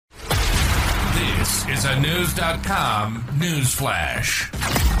This is a News.com news flash.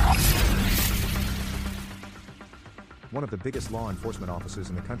 One of the biggest law enforcement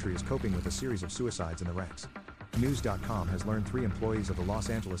offices in the country is coping with a series of suicides in the ranks. News.com has learned 3 employees of the Los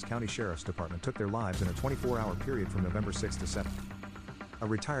Angeles County Sheriff's Department took their lives in a 24-hour period from November 6 to 7. A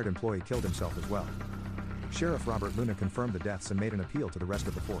retired employee killed himself as well. Sheriff Robert Luna confirmed the deaths and made an appeal to the rest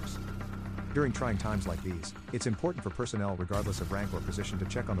of the force. During trying times like these, it's important for personnel regardless of rank or position to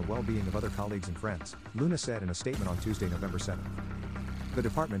check on the well-being of other colleagues and friends, Luna said in a statement on Tuesday, November 7. The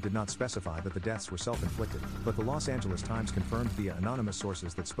department did not specify that the deaths were self-inflicted, but the Los Angeles Times confirmed via anonymous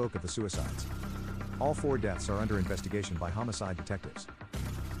sources that spoke of the suicides. All 4 deaths are under investigation by homicide detectives.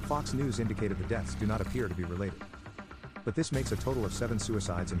 Fox News indicated the deaths do not appear to be related. But this makes a total of 7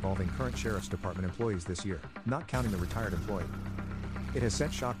 suicides involving current Sheriff's Department employees this year, not counting the retired employee. It has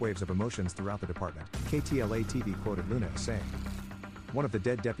sent shockwaves of emotions throughout the department, KTLA-TV quoted Luna as saying. One of the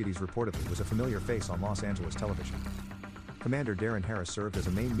dead deputies reportedly was a familiar face on Los Angeles television. Commander Darren Harris served as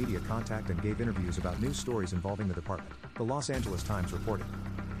a main media contact and gave interviews about news stories involving the department, the Los Angeles Times reported.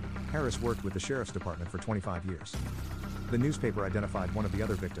 Harris worked with the Sheriff's Department for 25 years. The newspaper identified one of the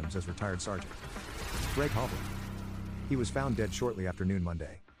other victims as retired Sergeant Greg Hovland. He was found dead shortly after noon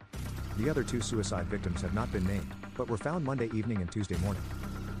Monday. The other 2 suicide victims have not been named, but were found Monday evening and Tuesday morning.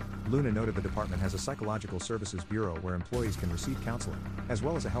 Luna noted the department has a psychological services bureau where employees can receive counseling, as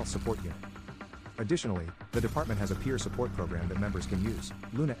well as a health support unit. Additionally, the department has a peer support program that members can use,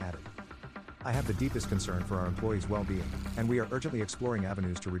 Luna added. I have the deepest concern for our employees' well-being, and we are urgently exploring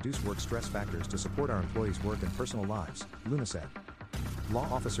avenues to reduce work stress factors to support our employees' work and personal lives, Luna said. Law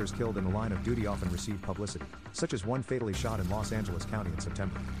officers killed in the line of duty often receive publicity, such as one fatally shot in Los Angeles County in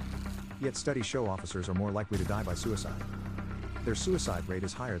September. Yet studies show officers are more likely to die by suicide. Their suicide rate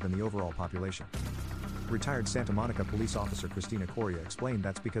is higher than the overall population. Retired Santa Monica police officer Christina Coria explained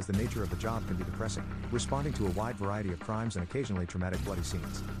that's because the nature of the job can be depressing, responding to a wide variety of crimes and occasionally traumatic bloody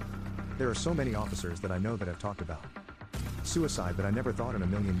scenes. There are so many officers that I know that have talked about suicide that I never thought in a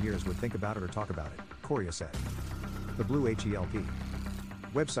million years would think about it or talk about it, Coria said. The Blue HELP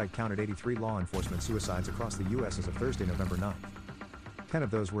website counted 83 law enforcement suicides across the U.S. as of Thursday, November 9. 10 of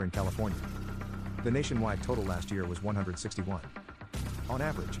those were in California. The nationwide total last year was 161. On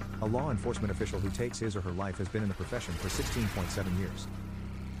average, a law enforcement official who takes his or her life has been in the profession for 16.7 years.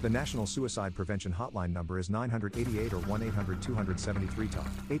 The National Suicide Prevention Hotline number is 988 or 1-800-273-TALK,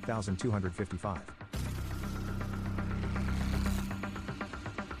 8255.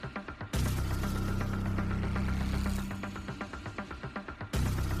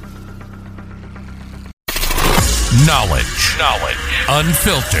 Knowledge.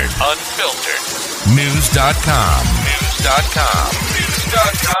 Unfiltered. News.com.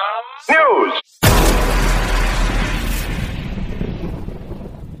 News.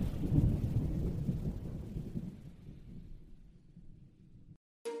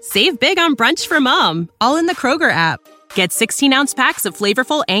 Save big on brunch for mom, all in the Kroger app. Get 16-ounce packs of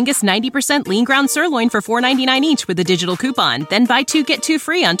flavorful Angus 90% lean ground sirloin for $4.99 each with a digital coupon. Then buy 2, get 2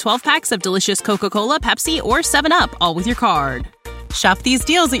 free on 12 packs of delicious Coca-Cola, Pepsi, or 7-Up, all with your card. Shop these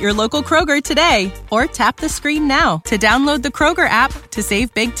deals at your local Kroger today, or tap the screen now to download the Kroger app to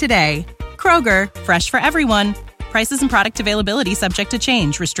save big today. Kroger, fresh for everyone. Prices and product availability subject to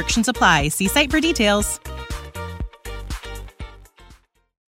change. Restrictions apply. See site for details.